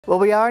Well,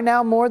 we are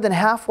now more than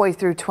halfway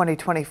through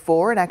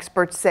 2024, and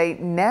experts say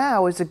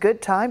now is a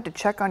good time to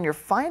check on your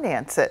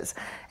finances.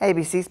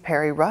 ABC's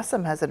Perry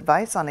Russum has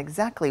advice on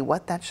exactly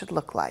what that should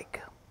look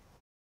like.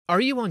 Are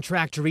you on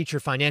track to reach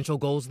your financial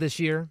goals this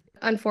year?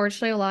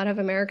 Unfortunately, a lot of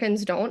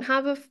Americans don't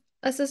have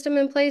a system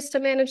in place to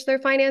manage their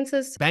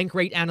finances.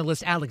 Bankrate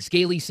analyst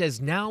Gailey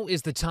says now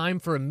is the time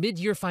for a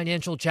mid-year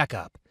financial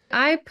checkup.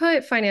 I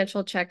put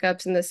financial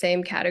checkups in the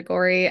same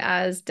category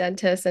as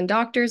dentists and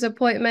doctor's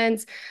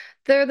appointments.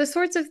 They're the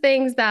sorts of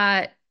things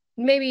that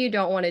maybe you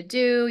don't want to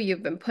do,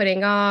 you've been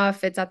putting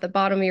off, it's at the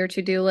bottom of your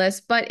to-do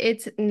list, but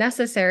it's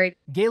necessary.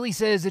 Gailey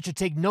says it should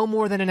take no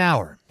more than an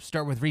hour.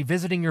 Start with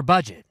revisiting your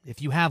budget,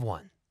 if you have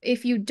one.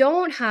 If you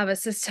don't have a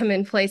system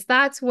in place,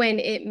 that's when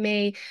it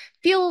may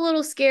feel a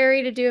little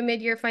scary to do a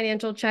mid-year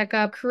financial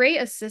checkup. Create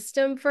a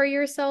system for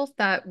yourself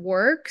that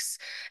works,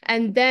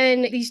 and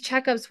then these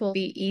checkups will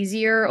be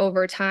easier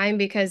over time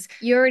because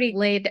you already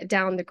laid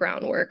down the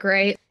groundwork,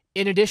 right?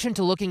 In addition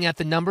to looking at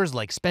the numbers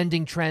like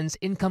spending trends,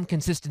 income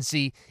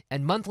consistency,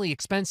 and monthly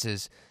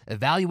expenses,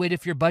 evaluate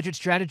if your budget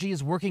strategy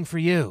is working for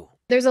you.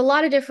 There's a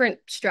lot of different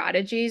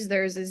strategies.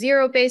 There's a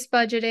zero-based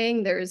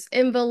budgeting. There's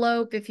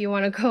envelope if you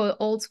want to go the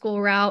old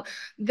school route.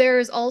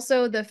 There's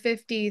also the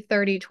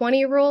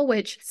 50-30-20 rule,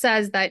 which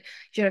says that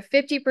you have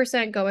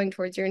 50% going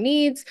towards your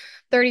needs,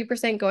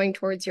 30% going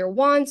towards your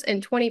wants,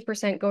 and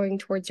 20% going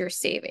towards your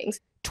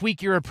savings.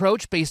 Tweak your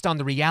approach based on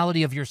the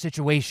reality of your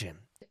situation.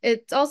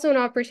 It's also an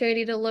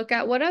opportunity to look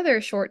at what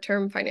other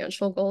short-term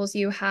financial goals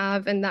you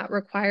have, and that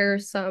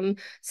requires some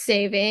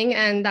saving,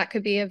 and that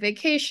could be a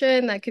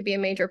vacation, that could be a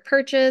major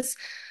purchase.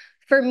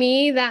 For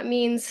me, that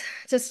means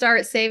to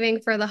start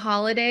saving for the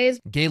holidays.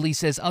 Gailey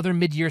says other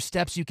mid-year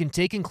steps you can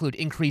take include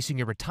increasing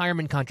your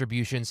retirement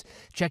contributions,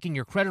 checking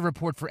your credit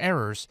report for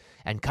errors,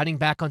 and cutting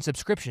back on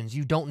subscriptions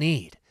you don't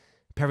need.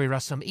 Perry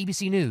Russum,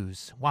 ABC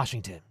News,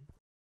 Washington.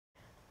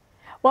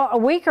 Well, a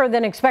weaker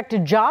than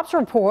expected jobs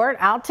report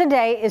out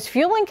today is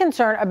fueling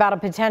concern about a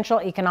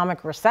potential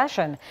economic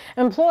recession.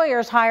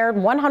 Employers hired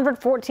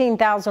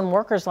 114,000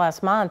 workers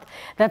last month.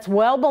 That's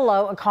well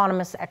below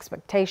economists'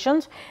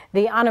 expectations.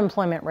 The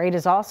unemployment rate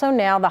is also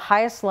now the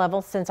highest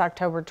level since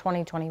October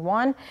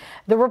 2021.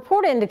 The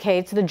report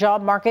indicates the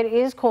job market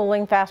is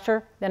cooling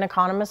faster than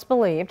economists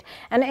believed.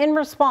 And in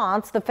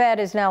response, the Fed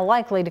is now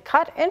likely to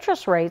cut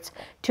interest rates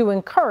to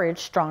encourage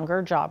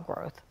stronger job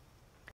growth.